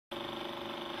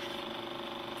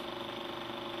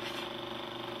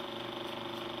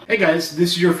Hey guys,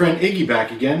 this is your friend Iggy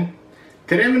back again.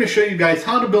 Today I'm going to show you guys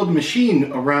how to build a machine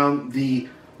around the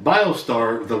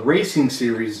BIOSTAR, the Racing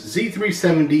Series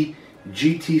Z370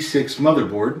 GT6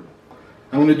 motherboard.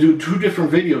 I'm going to do two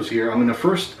different videos here. I'm going to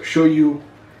first show you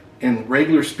in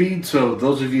regular speed so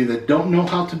those of you that don't know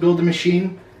how to build a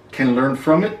machine can learn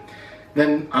from it.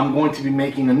 Then I'm going to be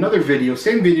making another video,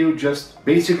 same video, just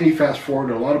basically fast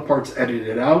forward, a lot of parts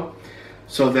edited out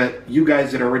so that you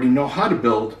guys that already know how to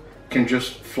build can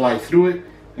just fly through it.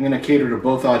 I'm going to cater to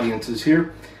both audiences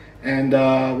here. And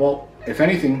well, if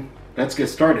anything, let's get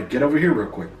started. Get over here real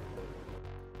quick.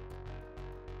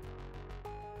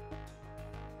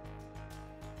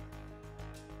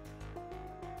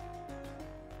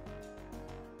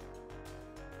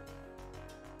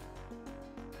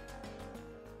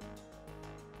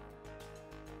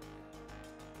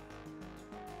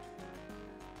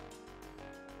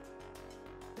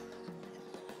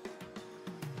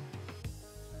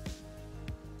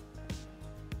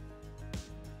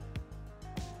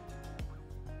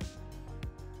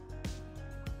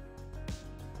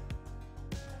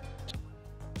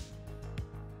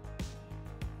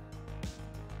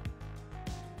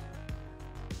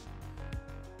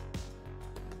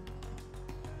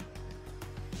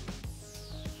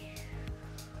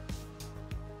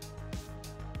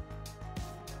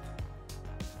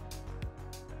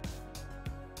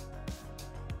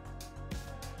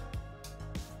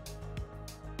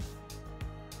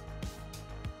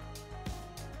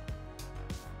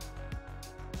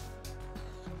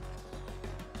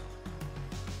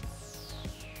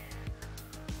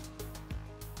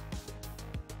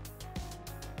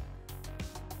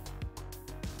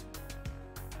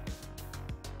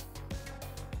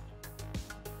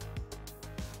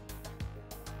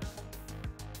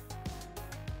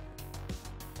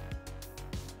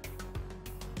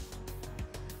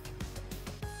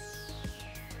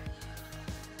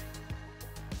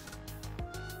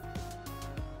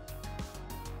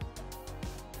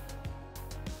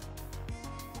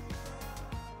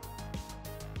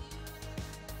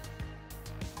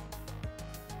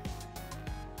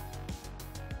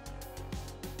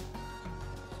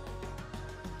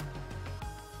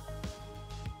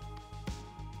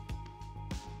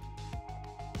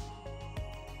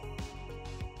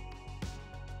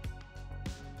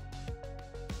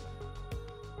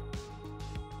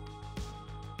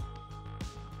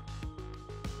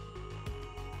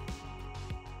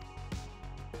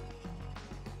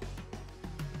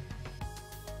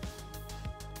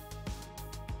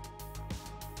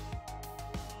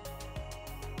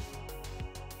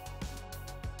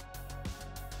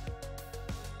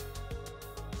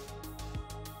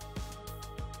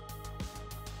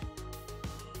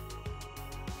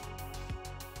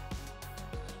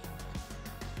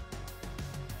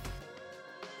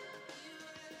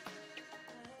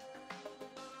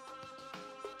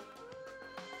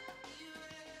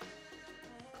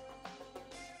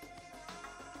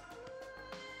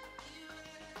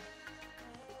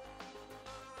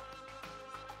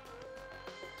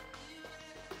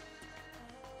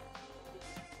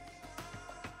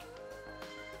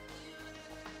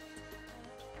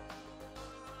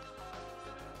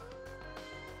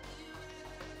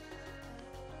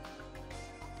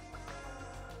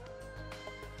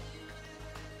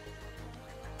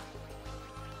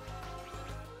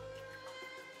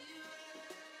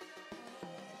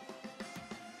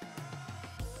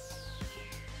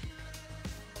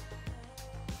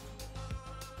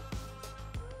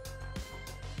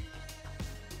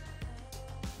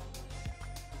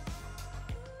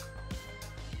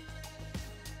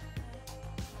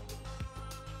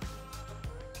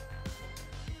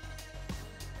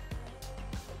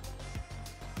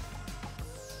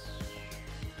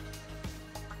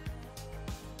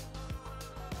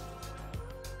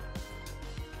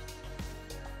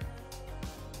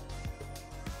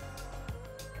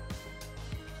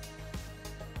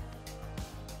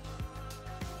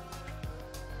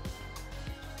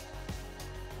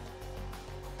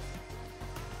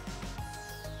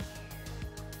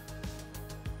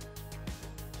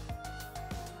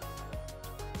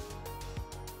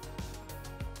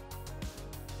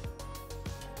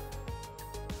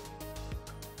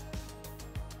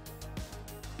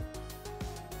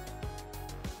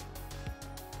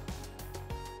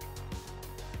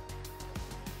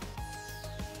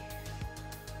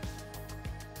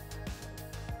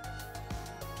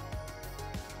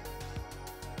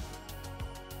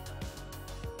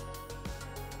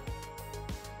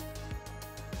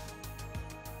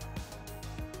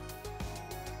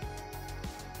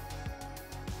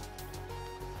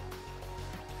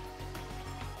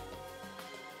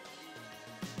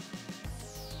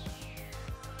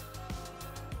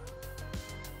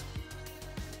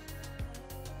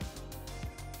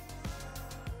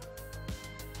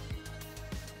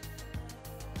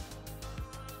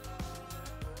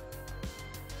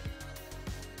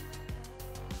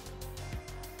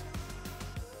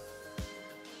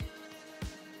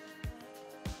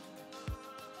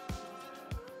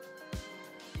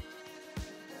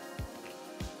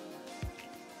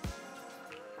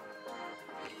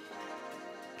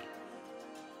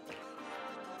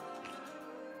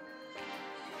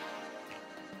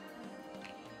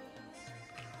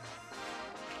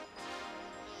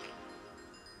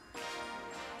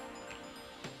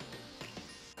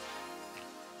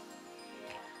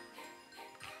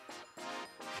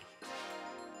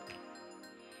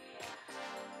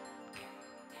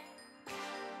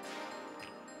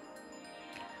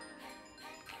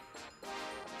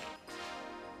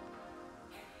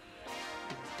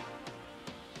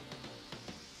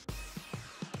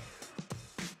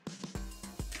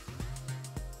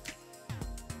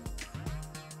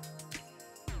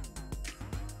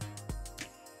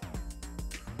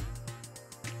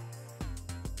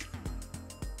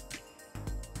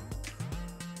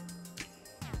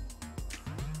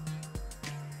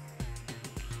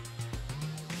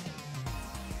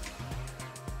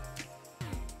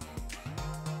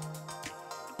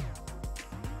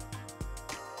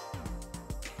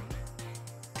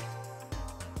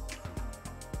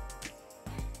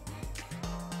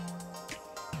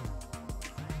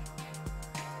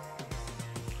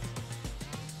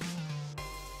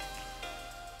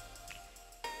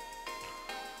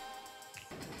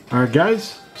 Alright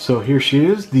guys, so here she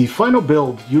is, the final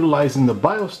build utilizing the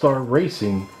BIOSTAR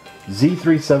Racing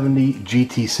Z370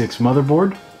 GT6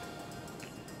 motherboard.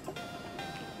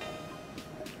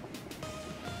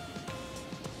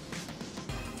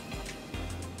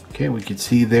 Okay, we can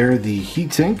see there the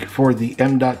heatsink for the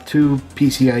M.2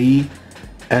 PCIe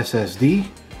SSD.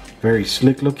 Very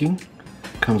slick looking.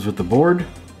 Comes with the board.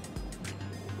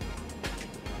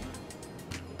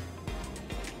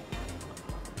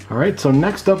 Alright, so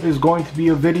next up is going to be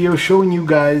a video showing you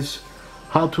guys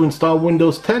how to install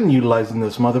Windows 10 utilizing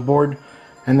this motherboard.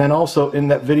 And then also in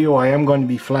that video I am going to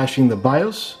be flashing the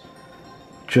BIOS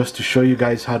just to show you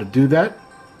guys how to do that.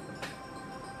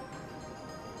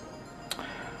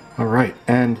 Alright,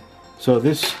 and so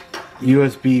this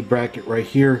USB bracket right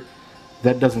here,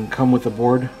 that doesn't come with the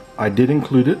board. I did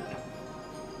include it.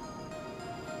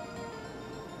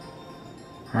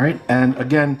 Alright, and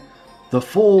again, the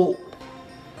full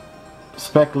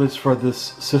spec list for this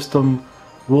system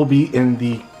will be in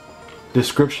the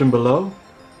description below,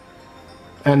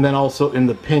 and then also in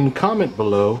the pinned comment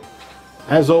below.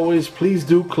 As always, please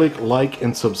do click like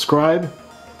and subscribe.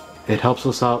 It helps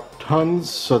us out tons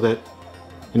so that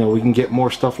we can get more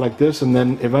stuff like this, and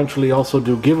then eventually also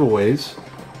do giveaways,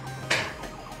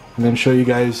 and then show you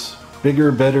guys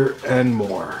bigger, better, and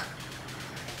more.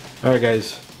 Alright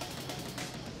guys,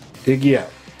 Iggy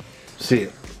out. See ya.